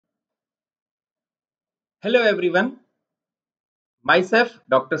Hello everyone, myself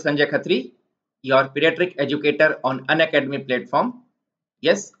Dr. Sanjay Khatri, your pediatric educator on Unacademy platform.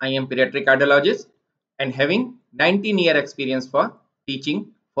 Yes, I am pediatric cardiologist and having 19-year experience for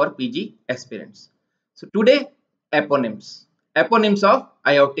teaching for PG aspirants. So today, eponyms of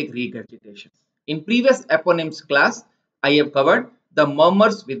aortic regurgitation. In previous eponyms class, I have covered the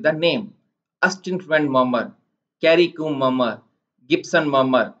murmurs with the name Astinfront murmur, Carrie-Coombe murmur, Gibson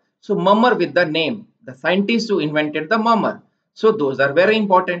murmur. So murmur with the name, the scientist who invented the murmur. So those are very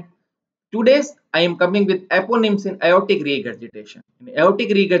important. Today's I am coming with eponyms in aortic regurgitation. In aortic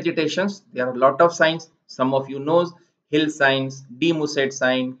regurgitations, there are a lot of signs. Some of you knows Hill signs, De Musset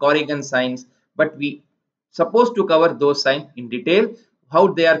sign, Corrigan signs, but we supposed to cover those signs in detail, how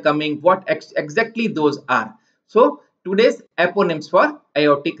they are coming, what exactly those are. So today's eponyms for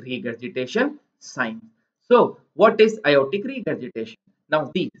aortic regurgitation signs. So what is aortic regurgitation? Now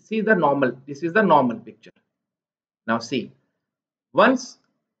this is the normal picture. Now see, once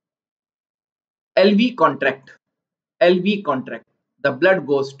LV contract, the blood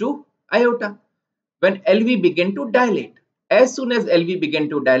goes to aorta. When LV begin to dilate, as soon as LV begin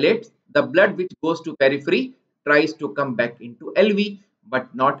to dilate, the blood which goes to periphery tries to come back into LV,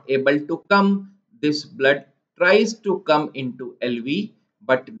 but not able to come. This blood tries to come into LV,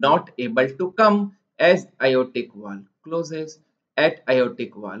 but not able to come as aortic valve closes. At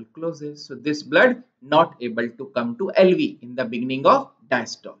aortic valve closes, so this blood not able to come to LV in the beginning of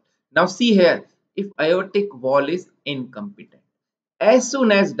diastole. Now see here, if aortic wall is incompetent, as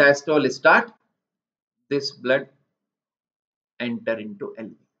soon as diastole start, this blood enter into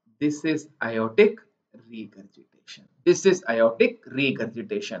LV. This is aortic regurgitation. This is aortic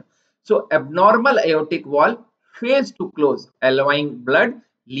regurgitation. So abnormal aortic wall fails to close, allowing blood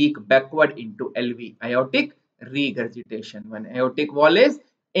leak backward into LV. Aortic regurgitation. When aortic wall is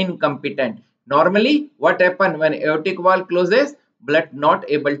incompetent. Normally, what happens when aortic wall closes? Blood not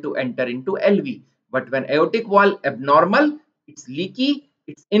able to enter into LV. But when aortic wall abnormal, it's leaky,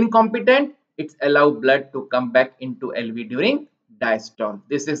 it's incompetent, it's allow blood to come back into LV during diastole.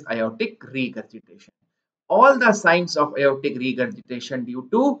 This is aortic regurgitation. All the signs of aortic regurgitation due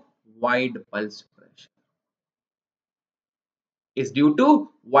to wide pulse pressure is due to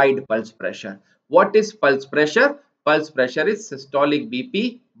wide pulse pressure. What is pulse pressure? Pulse pressure is systolic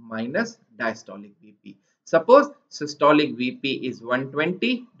BP minus diastolic BP. Suppose systolic BP is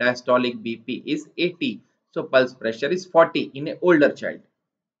 120, diastolic BP is 80. So pulse pressure is 40 in an older child.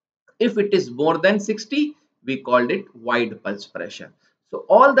 If it is more than 60, we called it wide pulse pressure. So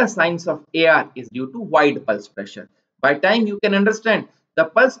all the signs of AR is due to wide pulse pressure. By time you can understand, the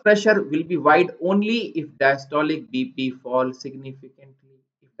pulse pressure will be wide only if diastolic BP falls significantly.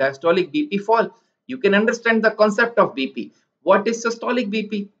 If diastolic BP fall, you can understand the concept of BP. What is systolic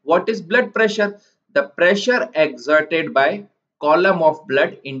BP? What is blood pressure? The pressure exerted by column of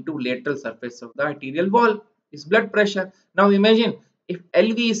blood into lateral surface of the arterial wall is blood pressure. Now imagine if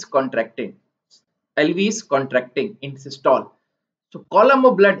LV is contracting, in systole. So column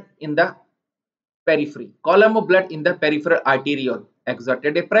of blood in the peripheral arteriole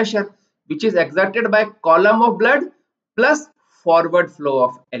exerted a pressure which is exerted by column of blood plus forward flow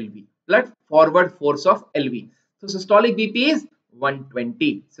of LV, plus forward force of LV. So systolic BP is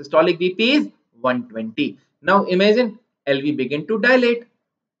 120. Systolic BP is 120. Now imagine LV begin to dilate,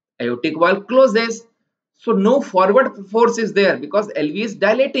 aortic valve closes. So no forward force is there because LV is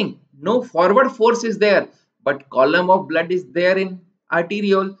dilating. No forward force is there, but column of blood is there in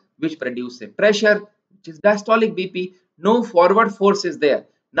arteriole which produce a pressure which is diastolic BP. No forward force is there.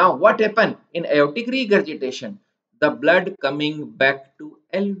 Now what happened in aortic regurgitation? The blood coming back to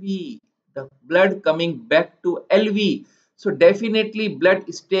LV. The blood coming back to LV. So definitely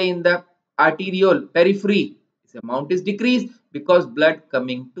blood stay in the arteriole periphery. Its amount is decreased because blood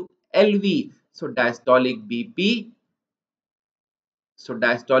coming to LV. So diastolic BP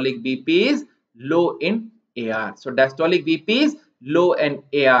is low in AR. So diastolic BP is low in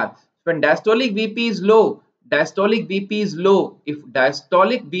AR. When diastolic BP is low, If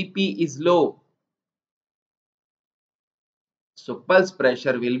diastolic BP is low, so pulse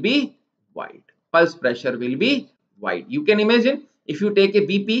pressure will be wide. You can imagine if you take a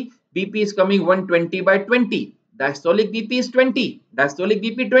BP is coming 120 by 20. Diastolic BP is 20. Diastolic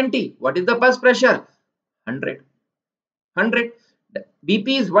BP 20. What is the pulse pressure? 100.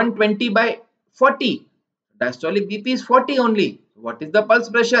 BP is 120 by 40. Diastolic BP is 40 only. What is the pulse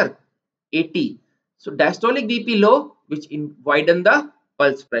pressure? 80. So diastolic BP low, which widen the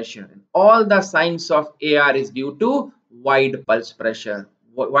pulse pressure. And all the signs of AR is due to wide pulse pressure.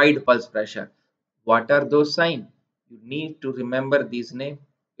 What are those signs? You need to remember these names.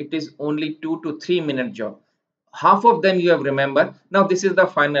 It is only 2 to 3 minute job. Half of them you have remember. Now this is the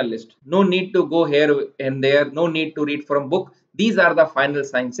final list. No need to go here and there. No need to read from book. These are the final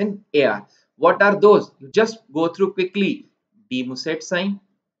signs in AR. What are those? You just go through quickly. De Musset sign,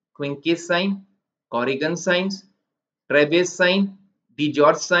 Quincke's sign, Corrigan signs, Trebes sign, De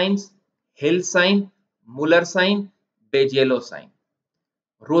George signs, Hill sign, Muller sign, Bejello sign.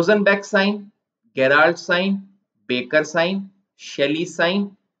 Rosenbach sign, Gerald sign, Baker sign, Shelley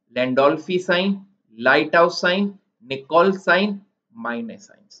sign, Landolfi sign, Lighthouse sign, Nicol sign, Mine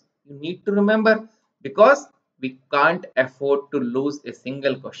signs. You need to remember because we can't afford to lose a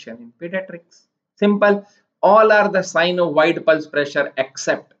single question in pediatrics. Simple. All are the sign of wide pulse pressure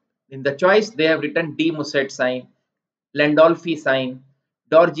except in the choice they have written De Musset sign, Landolfi sign,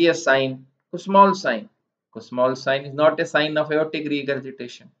 Dorgius sign, Kussmaul sign. Kussmaul sign is not a sign of aortic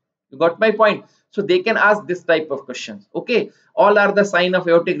regurgitation. You got my point? So they can ask this type of questions. Okay, all are the sign of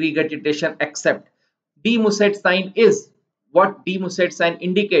aortic regurgitation except De Musset sign is what De Musset sign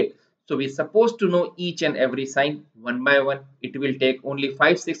indicate. So we are supposed to know each and every sign one by one. It will take only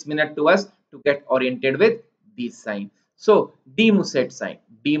 5-6 minutes to us to get oriented with these signs. So De Musset sign.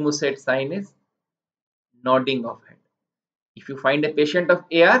 De Musset sign is nodding of head. If you find a patient of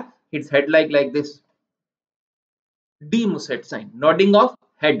AR, his head like this. De Musset sign, nodding of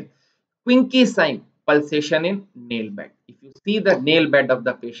head. Quincke sign, pulsation in nail bed. If you see the nail bed of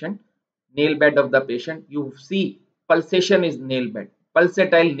the patient, you see pulsation is nail bed.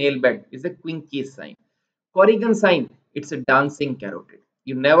 Pulsatile nail bed is a Quincke sign. Corrigan sign, it's a dancing carotid.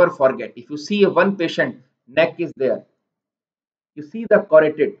 You never forget. If you see one patient, neck is there. You see the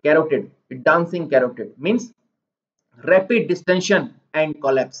carotid, dancing carotid means rapid distension and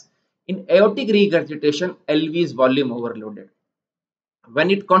collapse. In aortic regurgitation, LV is volume overloaded.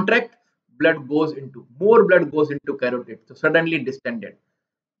 When it contracts, more blood goes into carotid, so suddenly distended.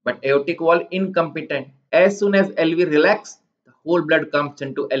 But aortic wall incompetent. As soon as LV relax, the whole blood comes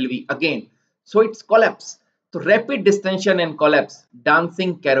into LV again. So it's collapse. So rapid distension and collapse,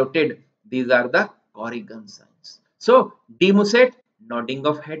 dancing carotid, these are the Corrigan signs. So De Musset, nodding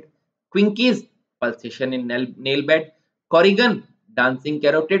of head. Quincke's, pulsation in nail bed. Corrigan, dancing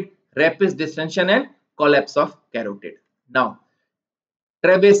carotid, rapid distension and collapse of carotid. Now,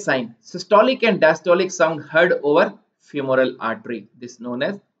 Trebes sign, systolic and diastolic sound heard over femoral artery. This is known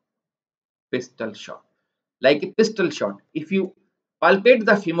as pistol shot. Like a pistol shot. If you palpate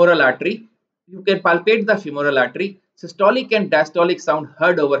the femoral artery, you can palpate the femoral artery. Systolic and diastolic sound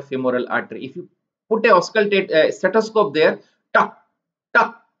heard over femoral artery. If you put a stethoscope there, tuck,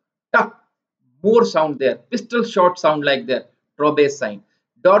 tuck, tuck, more sound there. Pistol shot sound like there. Trebes sign.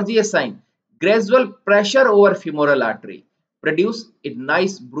 Dorgier sign. Gradual pressure over femoral artery. Produce a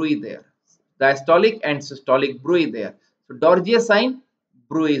nice bruit there. Diastolic and systolic bruit there. So Dorgier sign,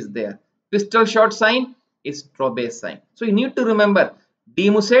 bruit is there. Pistol shot sign is Trebes sign. So you need to remember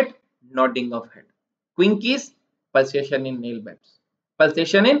De Musset, nodding of head. Quincke's, pulsation in nail beds.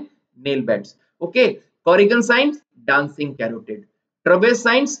 Pulsation in nail beds. Okay. Corrigan signs, dancing carotid. Trebes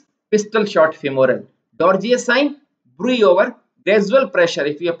signs, pistol shot femoral. Dorgier sign, bruit over gradual pressure.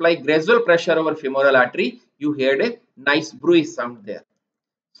 If you apply gradual pressure over femoral artery, you heard a nice bruit sound there.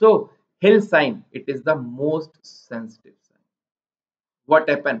 So Hill sign, it is the most sensitive sign. What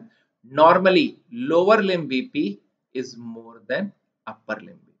happened? Normally, lower limb BP is more than upper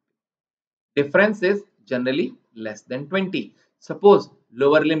limb BP. Difference is generally less than 20. Suppose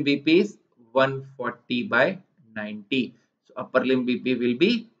lower limb BP is 140 by 90. So upper limb BP will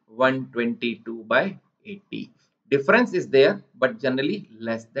be 122 by 80. Difference is there, but generally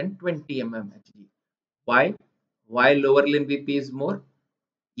less than 20 mmHg. Why? Why lower limb BP is more?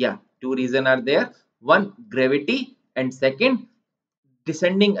 Yeah, two reasons are there. One, gravity, and second,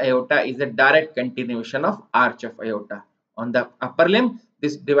 descending aorta is a direct continuation of arch of aorta. On the upper limb,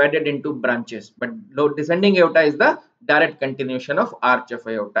 this divided into branches, but descending aorta is the direct continuation of arch of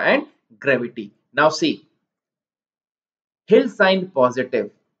aorta and gravity. Now see, Hill sign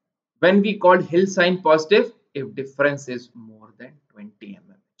positive. When we call Hill sign positive, if difference is more than 20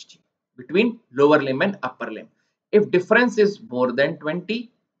 mmHg between lower limb and upper limb. If difference is more than 20,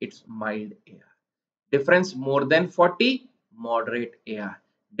 it's mild AR. Difference more than 40, moderate AR.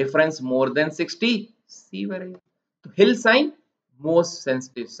 Difference more than 60, severe AR. Hill sign, most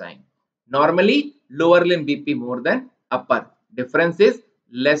sensitive sign. Normally, lower limb BP more than upper. Difference is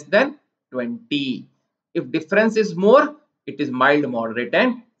less than 20. If difference is more, it is mild, moderate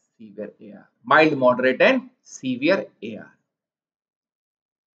and severe AR. Mild, moderate and severe AR.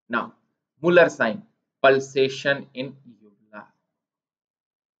 Now, Muller sign, pulsation in uvula.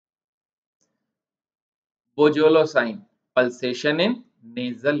 Bojolo sign, pulsation in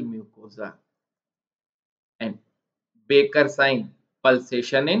nasal mucosa, and Baker sign,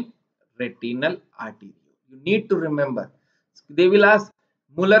 pulsation in retinal artery. You need to remember. They will ask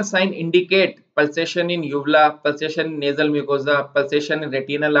Muller sign indicate pulsation in uvula, pulsation in nasal mucosa, pulsation in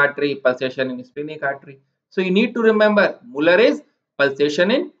retinal artery, pulsation in splenic artery. So you need to remember Muller is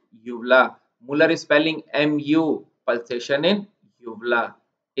pulsation in uvula. Muller is spelling MU. Pulsation in uvula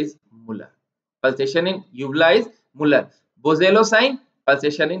is Muller. Pulsation in uvula is Muller. Bosello sign,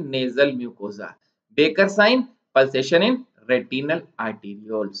 pulsation in nasal mucosa. Baker sign, pulsation in retinal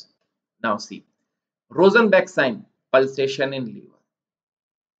arterioles. Now see, Rosenbach sign, pulsation in liver.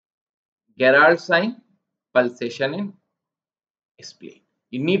 Gerald sign, pulsation in spleen.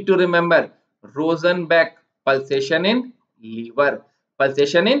 You need to remember Rosenbach, pulsation in liver.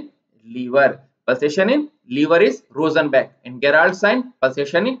 Pulsation in liver. Pulsation in liver is Rosenbach. And Gerald sign,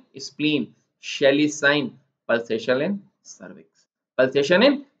 pulsation in spleen. Shelley sign, pulsation in cervix. Pulsation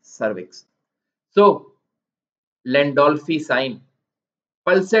in cervix. So, Landolfi sign,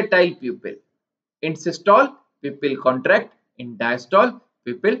 pulsatile pupil. In systole, pupil contract. In diastole,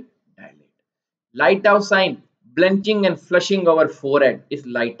 pupil dilate. Lighthouse sign, blenching and flushing over forehead is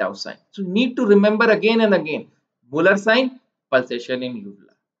lighthouse sign. So, you need to remember again and again. Muller sign, pulsation in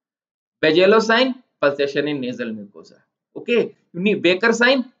uvula. Pagello sign, pulsation in nasal mucosa. Okay, you need Baker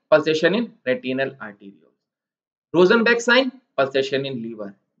sign, pulsation in retinal arterioles. Rosenbach sign, pulsation in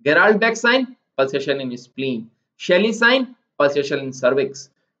liver. Gerald-Bach sign, pulsation in spleen. Shelley sign, pulsation in cervix.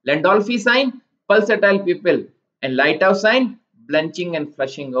 Landolfi sign, pulsatile pupil. And Lighthouse sign, blenching and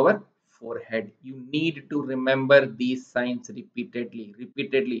flushing over forehead. You need to remember these signs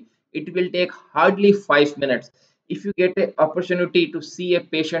repeatedly. It will take hardly 5 minutes. If you get an opportunity to see a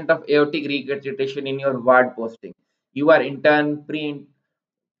patient of aortic regurgitation in your ward posting, you are intern,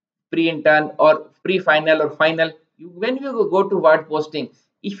 pre-intern or pre-final or final, when you go to ward posting,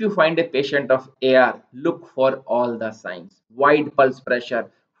 if you find a patient of AR, look for all the signs. Wide pulse pressure.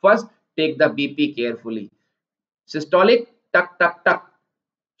 First, take the BP carefully. Systolic, tuck, tuck, tuck.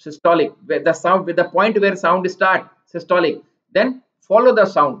 Systolic, where the sound, with the point where sound start, systolic. Then follow the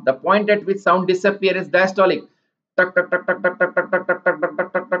sound. The point at which sound disappears is diastolic. Tuck, tuck, tuck, tuck, tuck, tuck, tuck, tuck, tuck, tuck,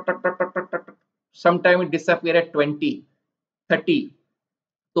 tuck, tuck, tuck, tuck, tuck, tuck, tuck, tuck, tuck. Sometime it disappear at 20, 30.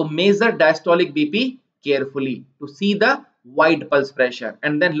 So measure diastolic BP carefully to see the wide pulse pressure,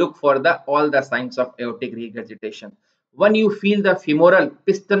 and then look for the all the signs of aortic regurgitation. When you feel the femoral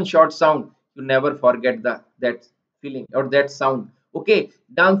piston short sound, you never forget that feeling or that sound. Okay,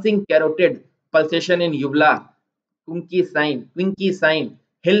 dancing carotid, pulsation in uvula, Twinkie sign,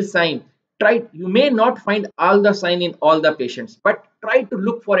 Hill sign. Try. You may not find all the sign in all the patients, but try to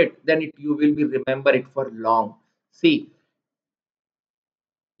look for it. Then you will be remember it for long. See,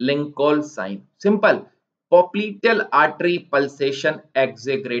 Lincoln sign. Simple. Popliteal artery pulsation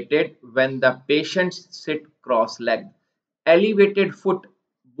exaggerated when the patients sit cross-legged. Elevated foot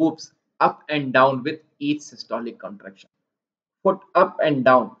moves up and down with each systolic contraction. Foot up and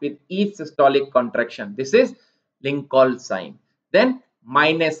down with each systolic contraction. This is Lincoln sign. Then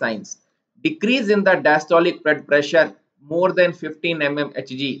Mine signs. Decrease in the diastolic blood pressure more than 15 mm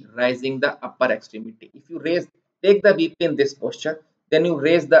Hg, rising the upper extremity. If you take the BP in this posture, then you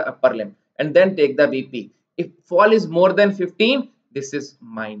raise the upper limb and then take the BP. If fall is more than 15, this is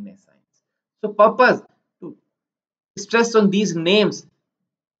Mine signs. So purpose to stress on these names,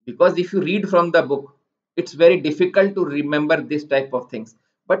 because if you read from the book, it's very difficult to remember this type of things.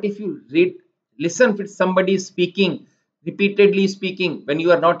 But if you listen with somebody speaking, repeatedly speaking, when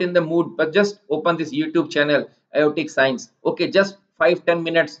you are not in the mood, but just open this YouTube channel, Aortic Science. Okay, just 5-10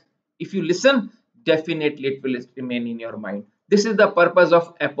 minutes. If you listen, definitely it will remain in your mind. This is the purpose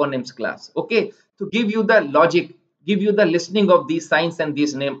of eponyms class. Okay, to give you the logic, give you the listening of these signs and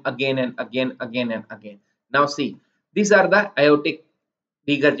these names again and again, again and again. Now see, these are the aortic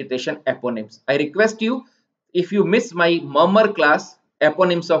regurgitation eponyms. I request you, if you miss my murmur class,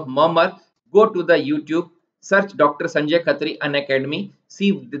 eponyms of murmur, go to the YouTube, search Dr. Sanjay Khatri Unacademy,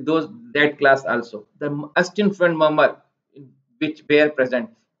 see that class also. The Astinfront murmur, which were present.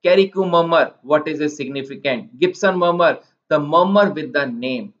 Carrico murmur, what is its significant? Gibson murmur, the murmur with the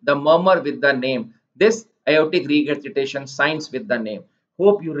name. The murmur with the name. This aortic regurgitation signs with the name.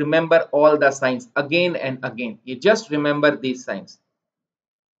 Hope you remember all the signs again and again. You just remember these signs.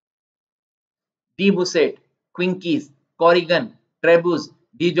 DeBusset, Quinkes, Corrigan, Trebus,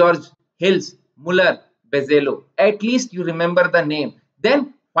 DeGeorge, Hills, Muller, Bezello. At least you remember the name.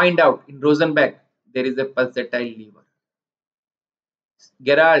 Then find out in Rosenbach there is a pulsatile liver.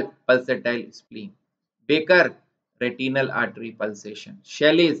 Gerald, pulsatile spleen. Baker, retinal artery pulsation.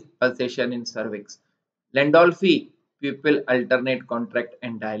 Shelley's, pulsation in cervix. Landolfi, pupil alternate contract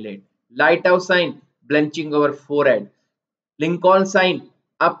and dilate. Lighthouse sign, blenching over forehead. Lincoln sign,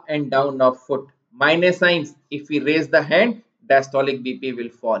 up and down of foot. Minus signs, if we raise the hand, diastolic BP will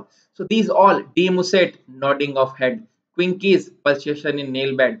fall. So these all, demusate, nodding of head. Quinkies, pulsation in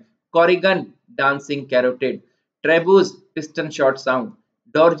nail bed. Corrigan, dancing carotid. Trebus, piston short sound.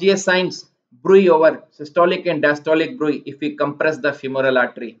 Dorgier signs, bruit over, systolic and diastolic bruit if we compress the femoral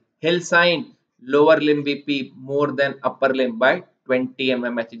artery. Hill sign, lower limb BP more than upper limb by 20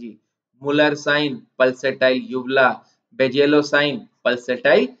 mmHg. Muller sign, pulsatile uvula. Bejello sign,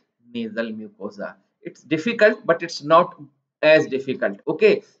 pulsatile nasal mucosa. It's difficult, but it's not as difficult.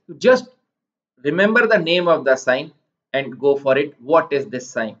 Okay, just remember the name of the sign and go for it. What is this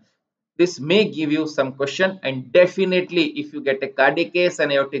sign? This may give you some question, and definitely if you get a cardiac case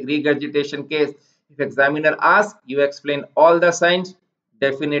and aortic regurgitation case, if examiner asks, you explain all the signs,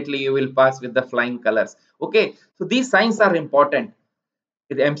 definitely you will pass with the flying colors. Okay, so these signs are important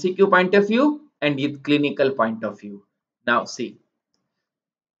with MCQ point of view and with clinical point of view. Now see,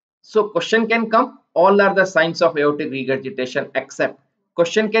 so question can come, all are the signs of aortic regurgitation except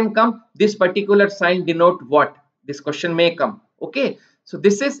question can come, this particular sign denote what? This question may come. Okay, so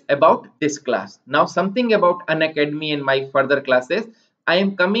this is about this class. Now something about Unacademy in my further classes. I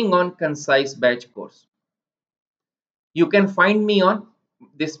am coming on concise batch course. You can find me on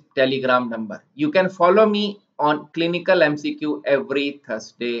this telegram number. You can follow me on clinical MCQ every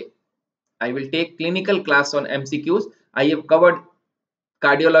Thursday. I will take clinical class on MCQs. I have covered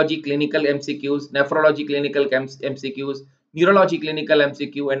cardiology clinical MCQs, nephrology clinical MCQs, neurology clinical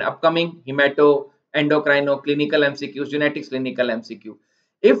MCQ, and upcoming hemato, endocrino clinical MCQs, genetics clinical MCQ.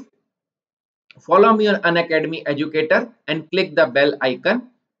 If follow me on Unacademy Educator and click the bell icon,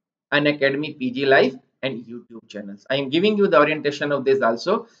 Unacademy PG Live and YouTube channels. I am giving you the orientation of this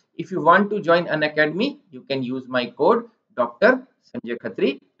also. If you want to join Unacademy, you can use my code Dr. Sanjay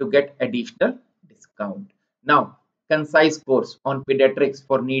Khatri to get additional discount. Now, concise course on pediatrics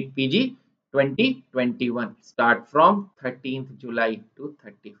for NEET PG 2021 start from 13th July to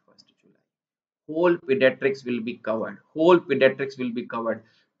 31st July. Whole pediatrics will be covered. Whole pediatrics will be covered.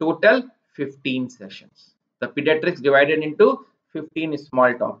 Total 15 sessions. The pediatrics divided into 15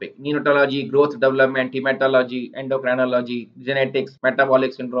 small topic: neonatology, growth development, hematology, endocrinology, genetics,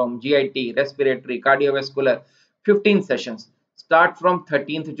 metabolic syndrome, GIT, respiratory, cardiovascular. 15 sessions. Start from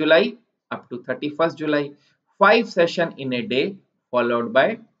 13th July up to 31st July. 5 sessions in a day followed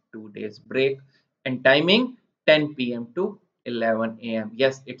by 2 days break, and timing 10 p.m. to 11 a.m.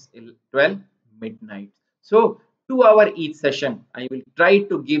 Yes, it's 12 midnight. So 2 hour each session. I will try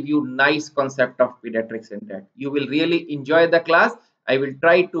to give you nice concept of pediatrics in that. You will really enjoy the class. I will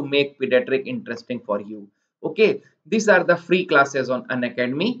try to make pediatric interesting for you. Okay, these are the free classes on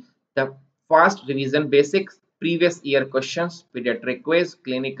Unacademy. The fast revision basics, previous year questions, pediatric quiz,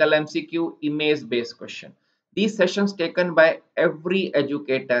 clinical MCQ, image based question. These sessions taken by every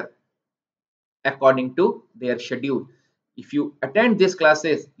educator according to their schedule. If you attend these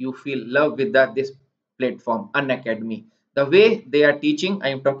classes, you feel love with this platform, Unacademy. The way they are teaching, I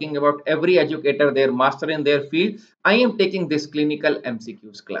am talking about every educator, their master in their field. I am taking this clinical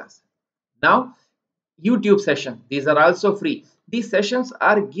MCQs class. Now, YouTube session, these are also free. These sessions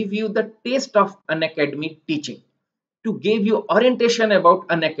are give you the taste of Unacademy teaching, to give you orientation about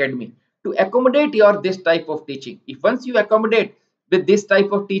Unacademy, to accommodate your this type of teaching. If once you accommodate with this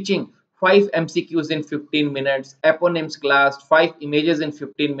type of teaching, 5 MCQs in 15 minutes, Eponyms class, 5 images in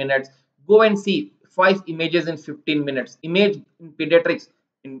 15 minutes, go and see 5 images in 15 minutes. Image in pediatrics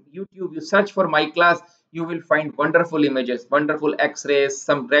in YouTube, you search for my class, you will find wonderful images, wonderful x-rays,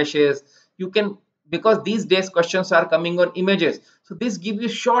 some rashes. You can, because these days questions are coming on images, so this give you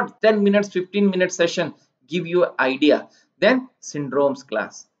short 10 minutes 15-minute session, give you an idea. Then syndromes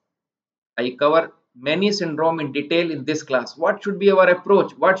class, I cover many syndrome in detail in this class. What should be our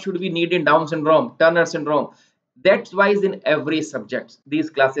approach, what should we need in Down syndrome, Turner syndrome. That's why in every subject these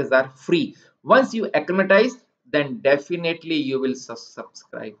classes are free. Once you acclimatize, then definitely you will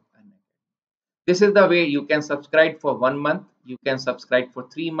subscribe. This is the way you can subscribe for 1 month, you can subscribe for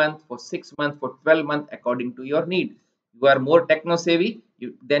 3 months, for 6 months, for 12 months, according to your need. You are more techno savvy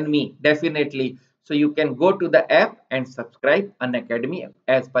than me, definitely. So you can go to the app and subscribe Unacademy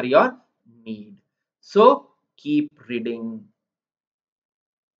as per your need. So keep reading.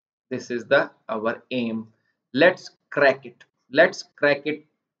 This is our aim. Let's crack it. Let's crack it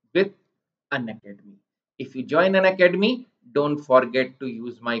with Unacademy. If you join Unacademy, don't forget to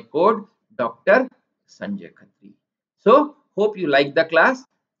use my code Dr. Sanjay Khatri. So hope you like the class.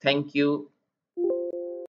 Thank you.